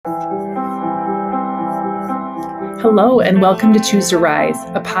Hello, and welcome to Choose to Rise,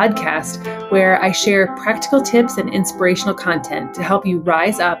 a podcast where I share practical tips and inspirational content to help you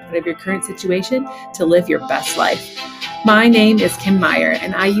rise up out of your current situation to live your best life. My name is Kim Meyer,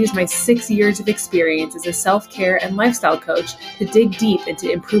 and I use my 6 years of experience as a self-care and lifestyle coach to dig deep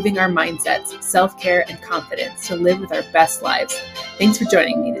into improving our mindsets, self-care, and confidence to live with our best lives. Thanks for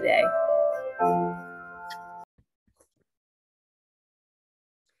joining me today.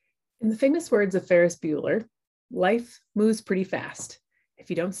 In the famous words of Ferris Bueller, life moves pretty fast. If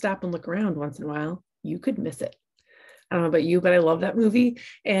you don't stop and look around once in a while, you could miss it. I don't know about you, but I love that movie.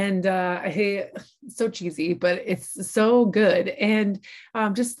 And it's so cheesy, but it's so good. And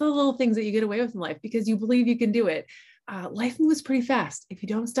just the little things that you get away with in life because you believe you can do it. Life moves pretty fast. If you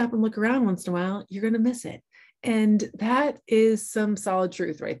don't stop and look around once in a while, you're going to miss it. And that is some solid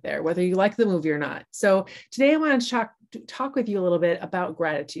truth right there, whether you like the movie or not. So today I want to talk with you a little bit about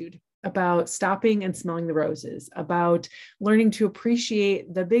gratitude, about stopping and smelling the roses, about learning to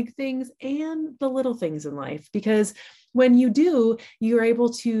appreciate the big things and the little things in life. Because when you do, you're able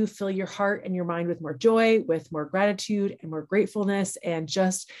to fill your heart and your mind with more joy, with more gratitude and more gratefulness, and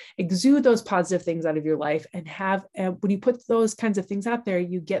just exude those positive things out of your life. And when you put those kinds of things out there,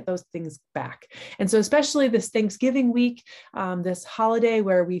 you get those things back. And so especially this Thanksgiving week, this holiday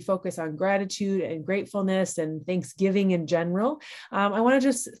where we focus on gratitude and gratefulness and Thanksgiving in general, I want to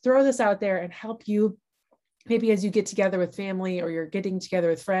just throw this out there and help you. Maybe as you get together with family or you're getting together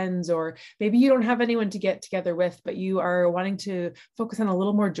with friends, or maybe you don't have anyone to get together with, but you are wanting to focus on a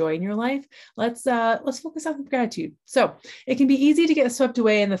little more joy in your life. Let's focus on gratitude. So it can be easy to get swept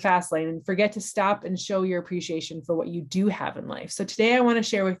away in the fast lane and forget to stop and show your appreciation for what you do have in life. So today I want to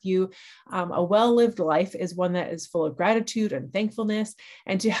share with you a well-lived life is one that is full of gratitude and thankfulness.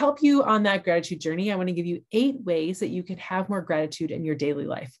 And to help you on that gratitude journey, I want to give you 8 ways that you can have more gratitude in your daily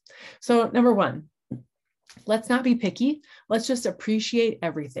life. So number 1, let's not be picky. Let's just appreciate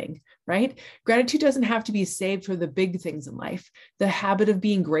everything, right? Gratitude doesn't have to be saved for the big things in life. The habit of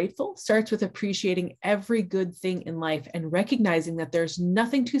being grateful starts with appreciating every good thing in life and recognizing that there's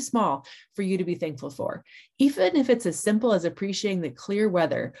nothing too small for you to be thankful for. Even if it's as simple as appreciating the clear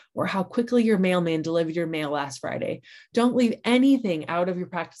weather or how quickly your mailman delivered your mail last Friday. Don't leave anything out of your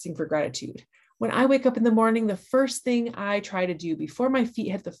practicing for gratitude. When I wake up in the morning, the first thing I try to do before my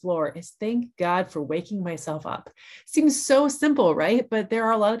feet hit the floor is thank God for waking myself up. Seems so simple, right? But there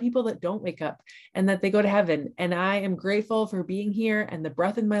are a lot of people that don't wake up and that they go to heaven. And I am grateful for being here and the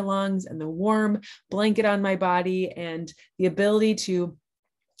breath in my lungs and the warm blanket on my body and the ability to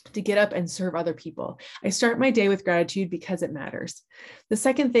get up and serve other people. I start my day with gratitude because it matters. The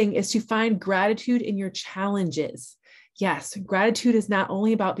second thing is to find gratitude in your challenges. Yes, gratitude is not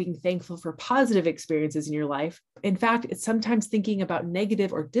only about being thankful for positive experiences in your life. In fact, it's sometimes thinking about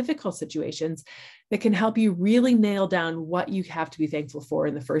negative or difficult situations that can help you really nail down what you have to be thankful for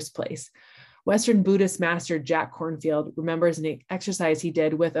in the first place. Western Buddhist master Jack Kornfield remembers an exercise he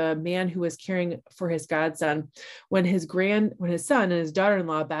did with a man who was caring for his godson when his son and his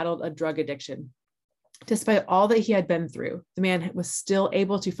daughter-in-law battled a drug addiction. Despite all that he had been through, the man was still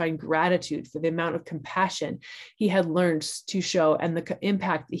able to find gratitude for the amount of compassion he had learned to show and the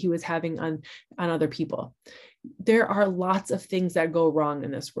impact that he was having on other people. There are lots of things that go wrong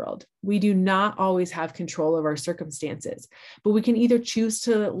in this world. We do not always have control of our circumstances, but we can either choose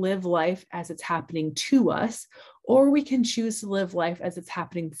to live life as it's happening to us, or we can choose to live life as it's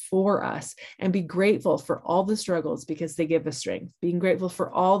happening for us and be grateful for all the struggles because they give us strength, being grateful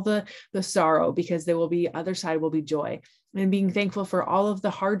for all the sorrow because there will be other side will be joy, and being thankful for all of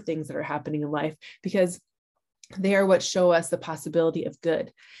the hard things that are happening in life because they are what show us the possibility of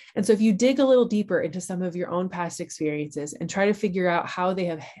good. And so if you dig a little deeper into some of your own past experiences and try to figure out how they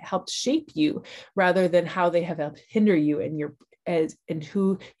have helped shape you rather than how they have helped hinder you in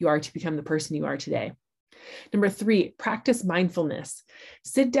who you are to become the person you are today. Number 3, practice mindfulness.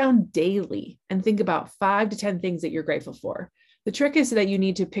 Sit down daily and think about 5 to 10 things that you're grateful for. The trick is that you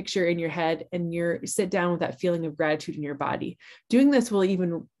need to picture in your head and sit down with that feeling of gratitude in your body. Doing this will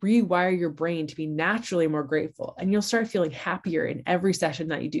even rewire your brain to be naturally more grateful, and you'll start feeling happier in every session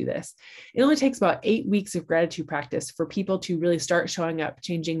that you do this. It only takes about 8 weeks of gratitude practice for people to really start showing up,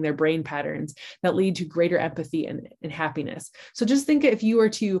 changing their brain patterns that lead to greater empathy and happiness. So just think if you were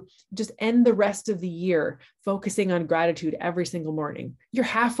to just end the rest of the year focusing on gratitude every single morning, you're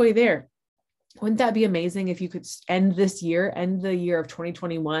halfway there. Wouldn't that be amazing if you could end the year of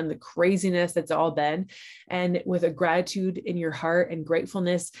 2021, the craziness that's all been, and with a gratitude in your heart and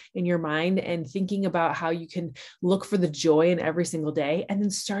gratefulness in your mind, and thinking about how you can look for the joy in every single day, and then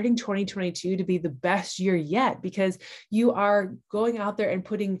starting 2022 to be the best year yet, because you are going out there and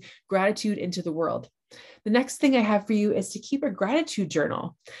putting gratitude into the world. The next thing I have for you is to keep a gratitude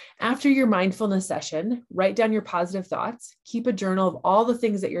journal. After your mindfulness session, write down your positive thoughts, keep a journal of all the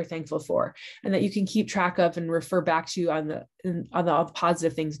things that you're thankful for and that you can keep track of and refer back to all the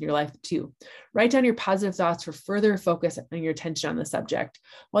positive things in your life too. Write down your positive thoughts for further focus on your attention on the subject.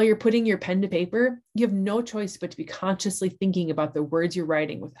 While you're putting your pen to paper, you have no choice but to be consciously thinking about the words you're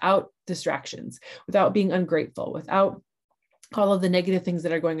writing without distractions, without being ungrateful, without all of the negative things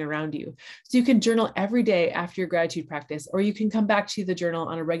that are going around you. So you can journal every day after your gratitude practice, or you can come back to the journal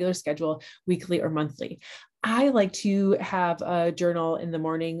on a regular schedule, weekly or monthly. I like to have a journal in the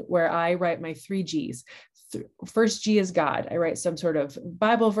morning where I write my 3 Gs. First G is God. I write some sort of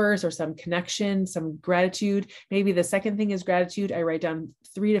Bible verse or some connection, some gratitude. Maybe the second thing is gratitude. I write down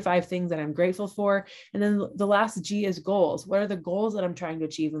 3 to 5 things that I'm grateful for. And then the last G is goals. What are the goals that I'm trying to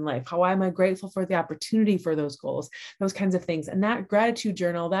achieve in life? How am I grateful for the opportunity for those goals? Those kinds of things. And that gratitude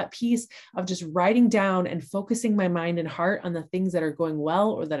journal, that piece of just writing down and focusing my mind and heart on the things that are going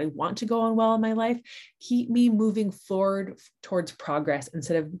well or that I want to go on well in my life, keep me moving forward towards progress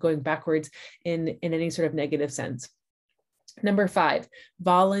instead of going backwards in any sort of negative sense. Number 5,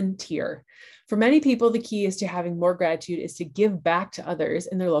 volunteer. For many people, the key is to having more gratitude is to give back to others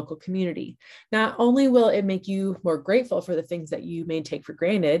in their local community. Not only will it make you more grateful for the things that you may take for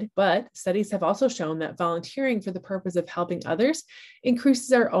granted, but studies have also shown that volunteering for the purpose of helping others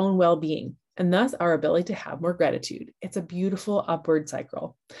increases our own well-being and thus our ability to have more gratitude. It's a beautiful upward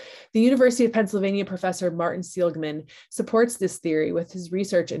cycle. The University of Pennsylvania professor Martin Seligman supports this theory with his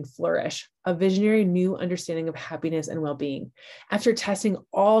research in Flourish, a visionary new understanding of happiness and well-being. After testing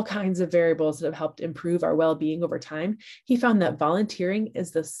all kinds of variables that have helped improve our well-being over time, he found that volunteering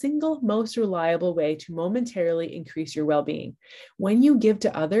is the single most reliable way to momentarily increase your well-being. When you give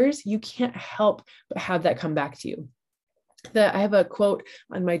to others, you can't help but have that come back to you. I have a quote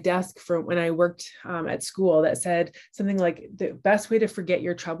on my desk from when I worked at school that said something like, the best way to forget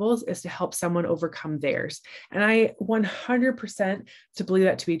your troubles is to help someone overcome theirs. And I 100% to believe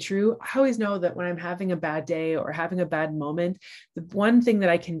that to be true. I always know that when I'm having a bad day or having a bad moment, the one thing that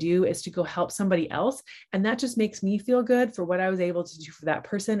I can do is to go help somebody else. And that just makes me feel good for what I was able to do for that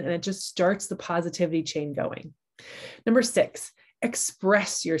person. And it just starts the positivity chain going. Number 6,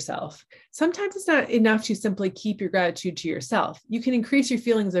 express yourself. Sometimes it's not enough to simply keep your gratitude to yourself. You can increase your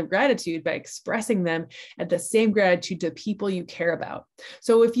feelings of gratitude by expressing them at the same gratitude to people you care about.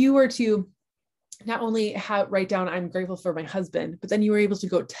 So if you were to not only write down, I'm grateful for my husband, but then you were able to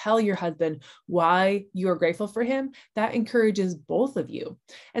go tell your husband why you are grateful for him, that encourages both of you.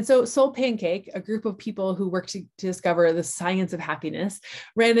 And so Soul Pancake, a group of people who work to discover the science of happiness,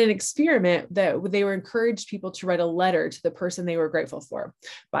 ran an experiment that they were encouraged people to write a letter to the person they were grateful for.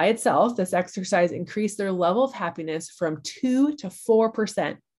 By itself, this exercise increased their level of happiness from 2 to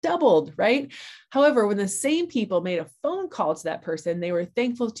 4%. Doubled, right? However, when the same people made a phone call to that person, they were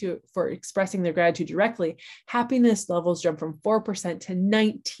thankful for expressing their gratitude directly, happiness levels jumped from 4% to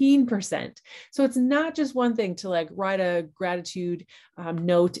 19%. So it's not just one thing to like write a gratitude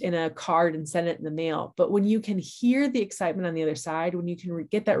note in a card and send it in the mail, but when you can hear the excitement on the other side, when you can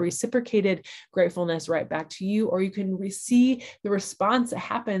get that reciprocated gratefulness right back to you, or you can see the response that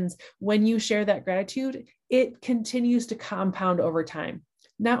happens when you share that gratitude, it continues to compound over time.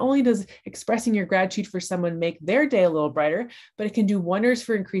 Not only does expressing your gratitude for someone make their day a little brighter, but it can do wonders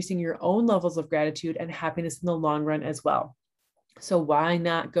for increasing your own levels of gratitude and happiness in the long run as well. So why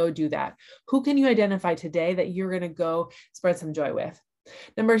not go do that? Who can you identify today that you're going to go spread some joy with?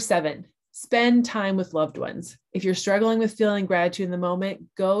 Number 7, spend time with loved ones. If you're struggling with feeling gratitude in the moment,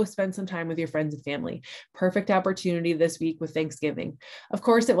 go spend some time with your friends and family. Perfect opportunity this week with Thanksgiving. Of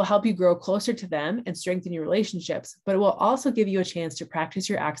course, it will help you grow closer to them and strengthen your relationships, but it will also give you a chance to practice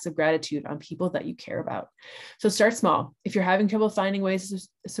your acts of gratitude on people that you care about. So start small. If you're having trouble finding ways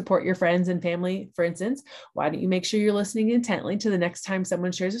to support your friends and family, for instance, why don't you make sure you're listening intently to the next time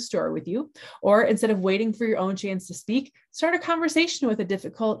someone shares a story with you? Or instead of waiting for your own chance to speak, start a conversation with a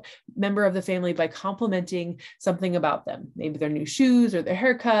difficult member of the family by complimenting something about them, maybe their new shoes or their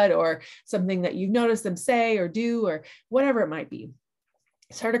haircut or something that you've noticed them say or do or whatever it might be.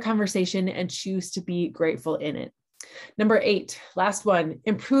 Start a conversation and choose to be grateful in it. Number 8, last one,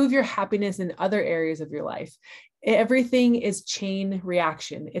 improve your happiness in other areas of your life. Everything is chain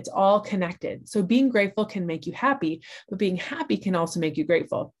reaction. It's all connected. So being grateful can make you happy, but being happy can also make you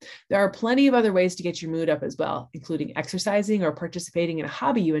grateful. There are plenty of other ways to get your mood up as well, including exercising or participating in a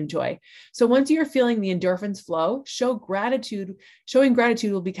hobby you enjoy. So once you're feeling the endorphins flow, showing gratitude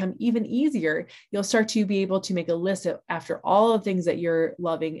will become even easier. You'll start to be able to make a list after all of the things that you're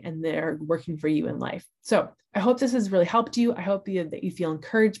loving and they're working for you in life. So I hope this has really helped you. I hope that you feel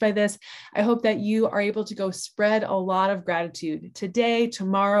encouraged by this. I hope that you are able to go spread a lot of gratitude today,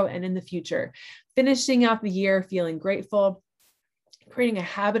 tomorrow, and in the future. Finishing out the year feeling grateful, creating a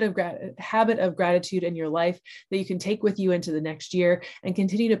habit of gratitude in your life that you can take with you into the next year and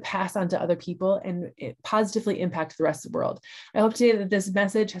continue to pass on to other people and positively impact the rest of the world. I hope today that this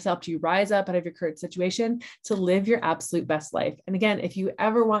message has helped you rise up out of your current situation to live your absolute best life. And again, if you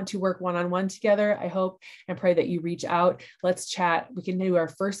ever want to work one-on-one together, I hope and pray that you reach out. Let's chat. We can do our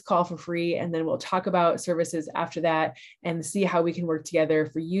first call for free, and then we'll talk about services after that and see how we can work together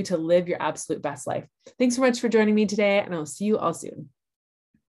for you to live your absolute best life. Thanks so much for joining me today, and I'll see you all soon.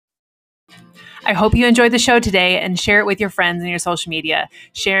 I hope you enjoyed the show today and share it with your friends and your social media.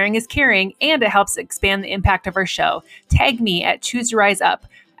 Sharing is caring, and it helps expand the impact of our show. Tag me at Choose to Rise Up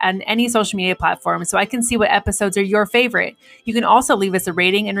on any social media platform so I can see what episodes are your favorite. You can also leave us a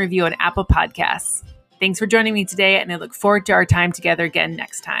rating and review on Apple Podcasts. Thanks for joining me today, and I look forward to our time together again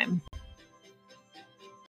next time.